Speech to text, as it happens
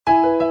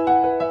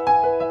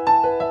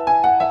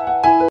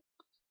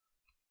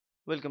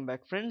Welcome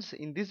back, friends.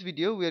 In this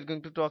video we are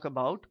going to talk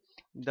about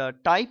the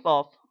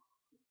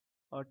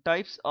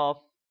types of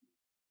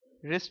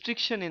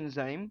restriction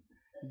enzyme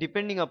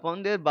depending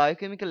upon their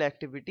biochemical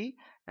activity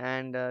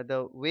and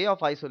the way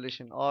of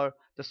isolation or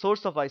the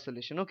source of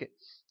isolation. Okay,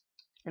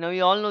 now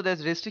we all know that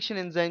restriction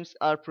enzymes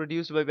are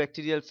produced by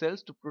bacterial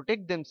cells to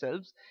protect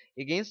themselves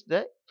against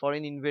the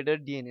foreign invader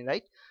DNA,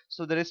 right?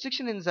 So the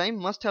restriction enzyme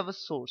must have a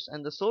source,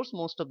 and the source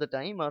most of the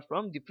time are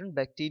from different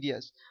bacteria.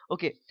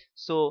 Okay,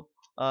 so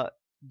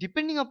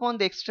depending upon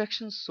the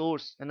extraction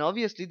source and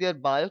obviously their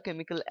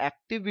biochemical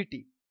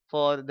activity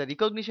for the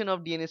recognition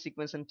of DNA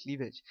sequence and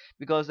cleavage,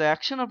 because the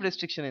action of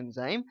restriction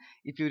enzyme,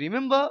 if you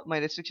remember my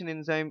restriction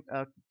enzyme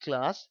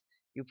class,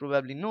 you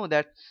probably know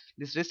that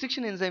this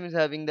restriction enzyme is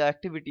having the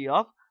activity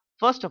of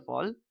first of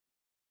all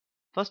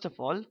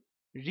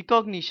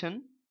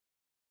recognition.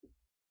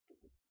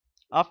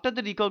 After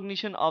the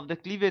recognition of the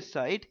cleavage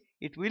site,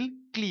 it will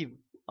cleave,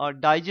 or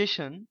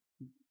digestion.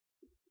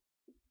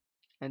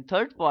 And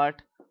third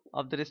part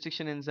of the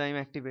restriction enzyme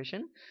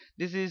activation,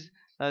 this is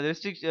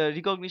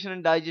recognition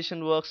and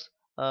digestion works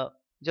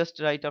just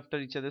right after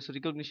each other. So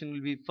recognition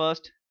will be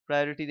first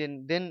priority,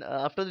 then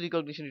after the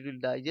recognition it will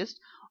digest,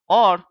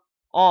 or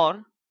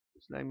so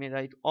I may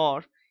write,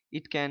 or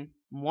it can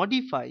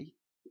modify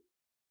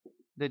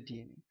the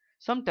DNA.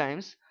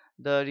 Sometimes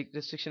the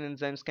restriction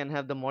enzymes can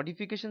have the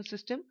modification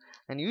system,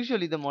 and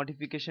usually the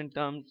modification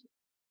terms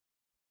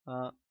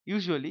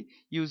usually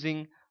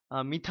using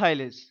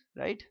methylase,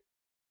 right?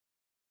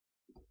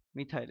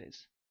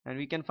 Methylase, and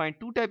we can find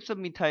two types of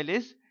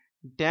methylase: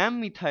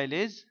 DAM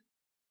methylase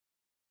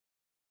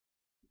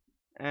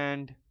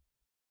and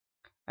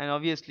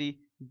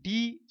obviously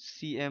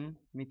DCM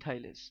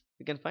methylase.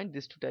 We can find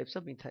these two types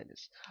of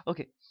methylase.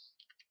 Okay,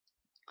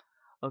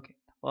 okay.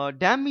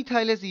 DAM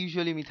methylase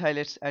usually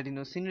methylates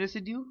adenosine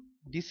residue.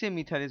 DCM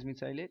methylase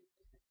methylates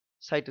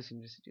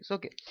cytosine residues.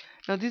 Okay,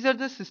 now these are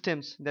the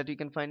systems that we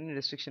can find in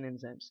restriction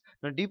enzymes.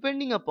 Now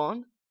depending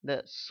upon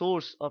the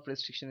source of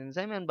restriction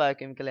enzyme and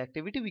biochemical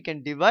activity, we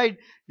can divide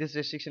this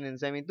restriction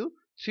enzyme into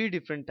three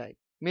different types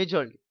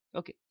majorly.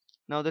 Okay,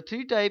 now the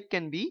three type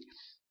can be,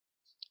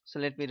 so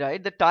let me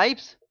write the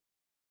types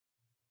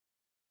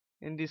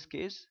in this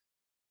case.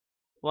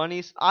 One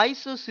is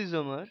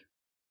isoschizomer,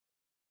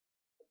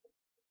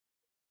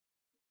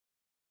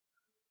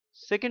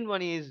 second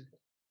one is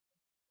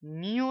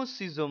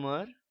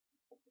neoschizomer,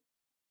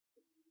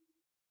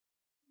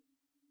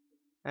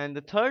 and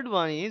the third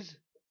one is,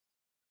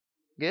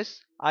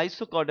 guess,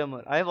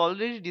 isocaudamer. I have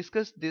already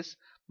discussed this,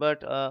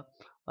 but I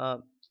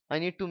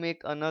need to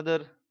make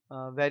another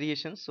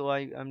variation, so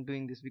I am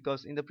doing this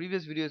because in the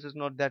previous videos it's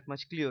not that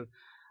much clear.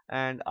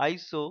 And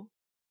isocaudamer.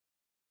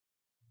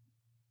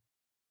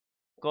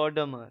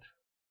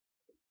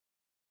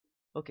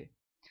 Okay,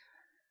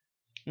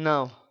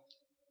 now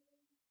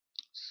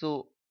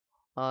so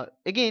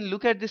again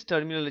look at this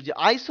terminology.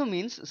 Iso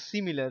means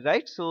similar,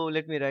 right? So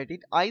let me write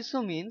it.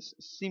 Iso means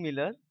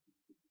similar.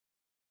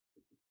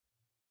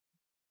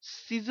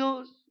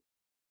 Schizomer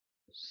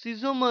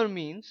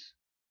means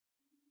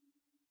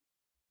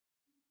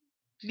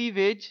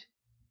cleavage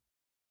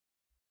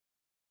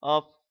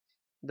of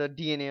the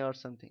DNA or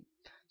something.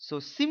 So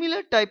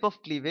similar type of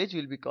cleavage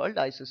will be called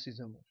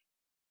isoschizomer.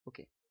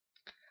 Okay,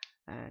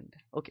 and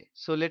okay,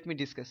 so let me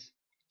discuss.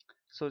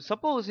 So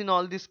suppose in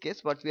all this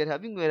case what we are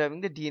having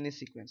the DNA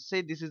sequence.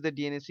 Say this is the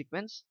DNA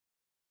sequence.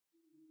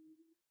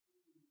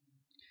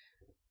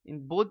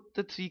 In both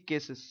the three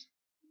cases,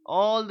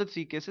 all the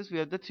three cases, we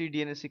have the three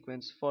DNA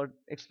sequence for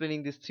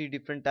explaining these three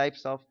different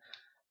types of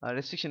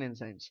restriction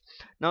enzymes.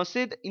 Now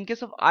say in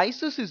case of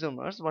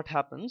isoschizomers, what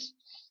happens,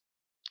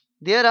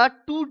 there are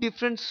two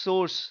different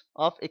source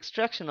of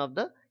extraction of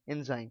the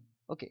enzyme.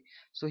 Okay,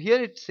 so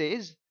here it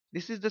says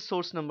this is the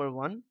source number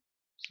one.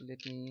 So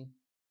let me,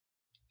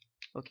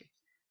 okay,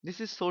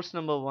 this is source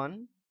number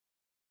one,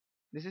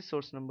 this is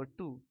source number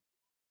two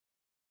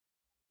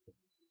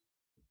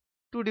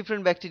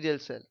different bacterial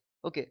cell.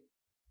 Okay,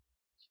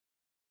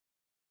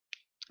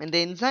 and the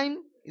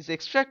enzyme is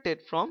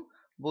extracted from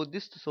both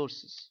these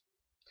sources.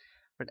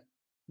 But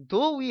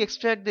though we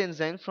extract the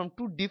enzyme from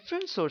two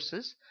different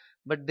sources,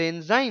 but the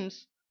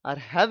enzymes are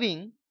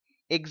having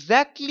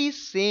exactly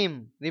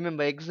same,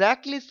 remember,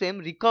 exactly same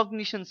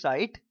recognition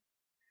site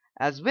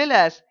as well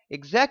as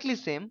exactly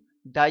same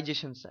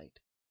digestion site.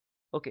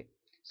 Okay,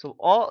 so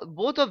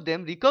both of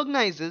them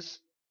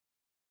recognizes,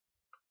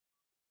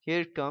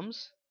 here it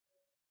comes,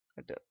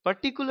 at a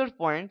particular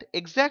point,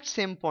 exact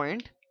same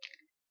point,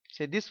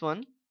 say this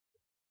one,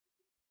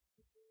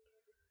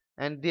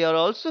 and they are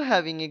also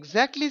having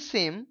exactly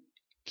same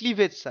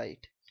cleavage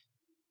site,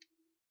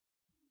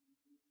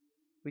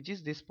 which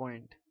is this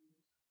point.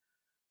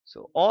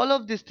 So all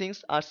of these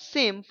things are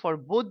same for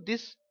both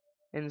these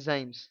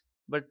enzymes,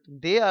 but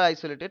they are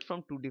isolated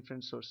from two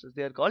different sources.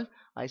 They are called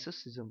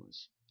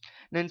isoschizomers.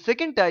 Then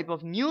second type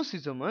of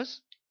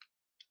neosschizomers,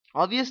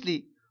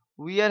 obviously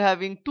we are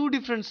having two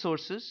different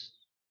sources.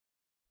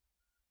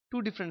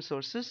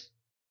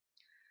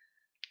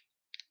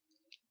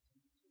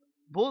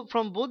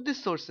 From both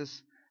these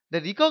sources,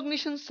 the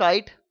recognition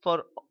site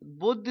for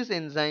both these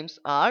enzymes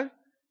are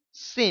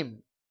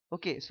same.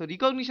 Okay, so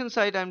recognition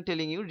site, I'm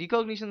telling you,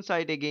 recognition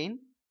site again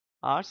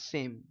are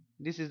same.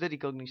 This is the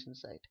recognition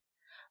site.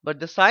 But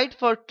the site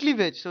for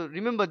cleavage, so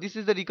remember this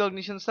is the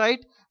recognition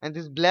site and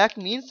this black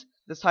means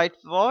the site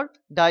for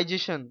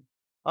digestion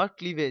or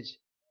cleavage.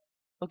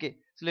 Okay,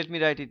 so let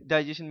me write it.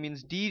 Digestion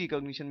means D,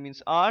 recognition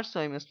means R, so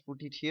I must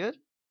put it here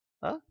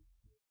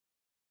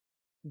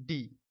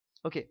D.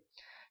 Okay,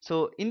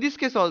 so in this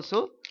case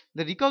also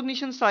the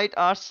recognition site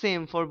are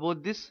same for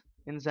both these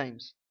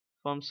enzymes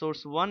from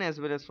source 1 as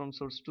well as from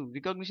source 2.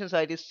 Recognition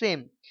site is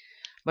same,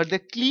 but the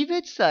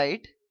cleavage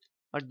site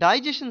or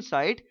digestion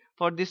site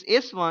for this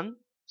S1,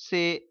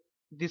 say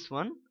this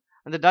one,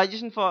 and the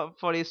digestion for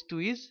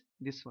S2 is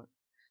this one.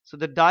 So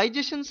the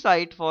digestion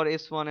site for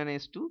S1 and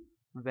S2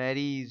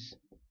 varies,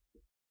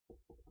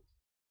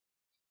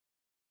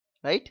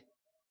 right?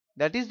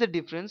 That is the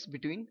difference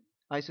between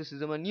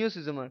isochizomer and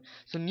neoschizomer.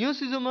 So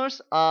neoschizomers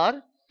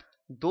are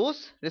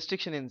those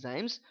restriction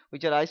enzymes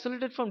which are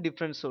isolated from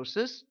different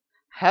sources,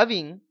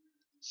 having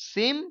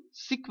same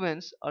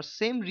sequence or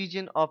same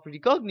region of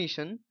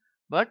recognition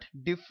but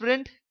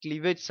different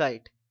cleavage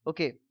site.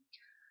 Okay,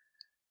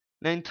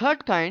 now in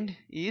third kind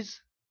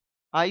is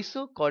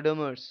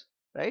isocaudamers,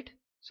 right?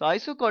 So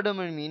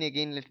isocaudamer mean,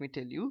 again let me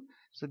tell you,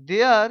 so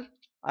they are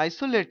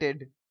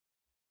isolated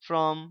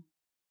from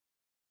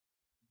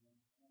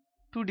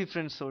two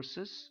different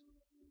sources.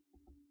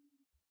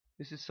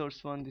 This is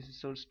source 1, this is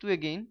source 2.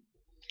 Again,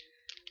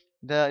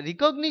 the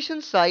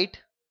recognition site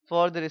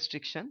for the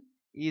restriction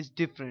is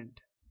different.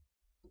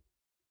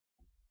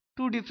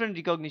 Two different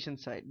recognition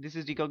site. This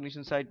is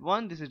recognition site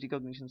 1, this is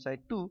recognition site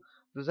 2.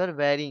 Those are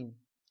varying,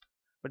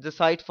 but the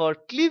site for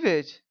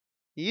cleavage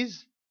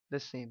is the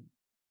same.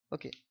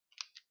 Okay,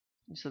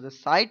 so the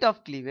site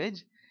of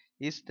cleavage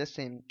is the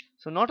same.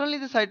 So not only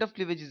the site of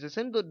cleavage is the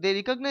same, though they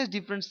recognize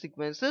different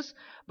sequences,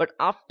 but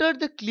after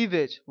the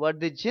cleavage what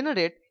they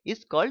generate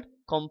is called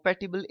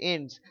compatible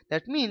ends.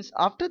 That means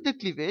after the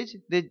cleavage,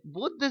 they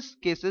both these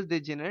cases they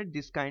generate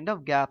this kind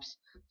of gaps.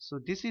 So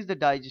this is the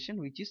digestion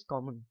which is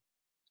common.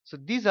 So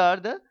these are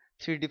the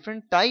three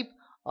different type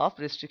of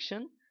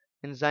restriction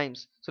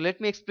enzymes. So let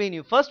me explain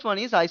you. First one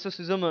is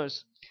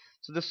isoschizomers.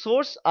 So the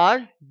source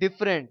are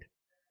different.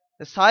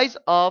 The size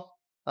of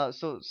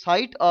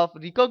site of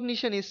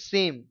recognition is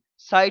same.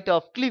 Site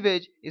of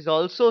cleavage is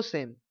also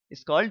same.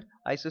 It's called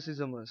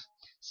isoschizomers.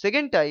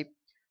 Second type,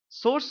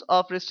 source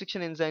of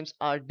restriction enzymes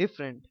are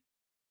different.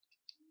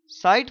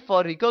 Site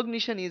for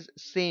recognition is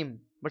same,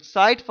 but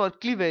site for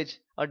cleavage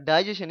or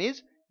digestion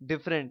is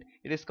different.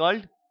 It is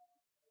called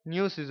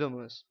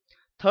neoschizomer.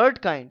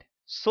 Third kind,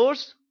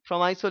 source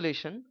from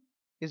isolation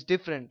is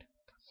different.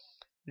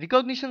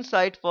 Recognition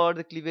site for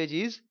the cleavage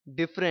is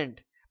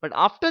different, but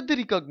after the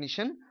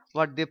recognition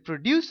what they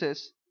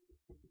produces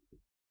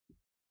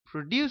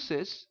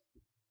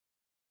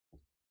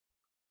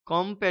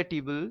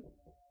compatible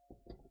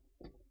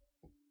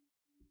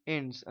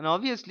ends, and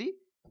obviously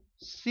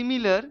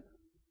similar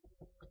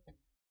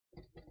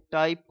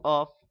type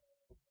of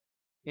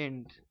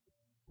end.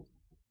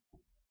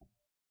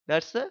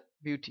 That's the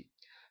beauty.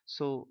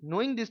 So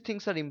knowing these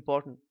things are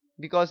important,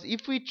 because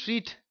if we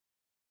treat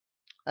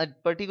a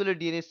particular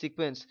DNA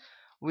sequence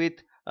with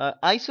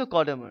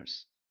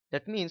isocaudamers,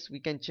 that means we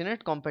can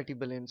generate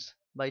compatible ends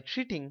by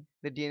treating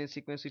the DNA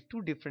sequence with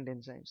two different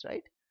enzymes,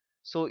 right?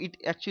 So it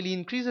actually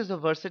increases the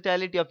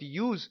versatility of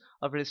use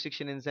of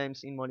restriction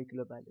enzymes in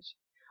molecular biology.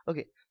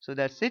 Okay, so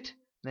that's it,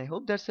 and I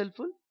hope that's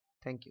helpful.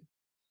 Thank you.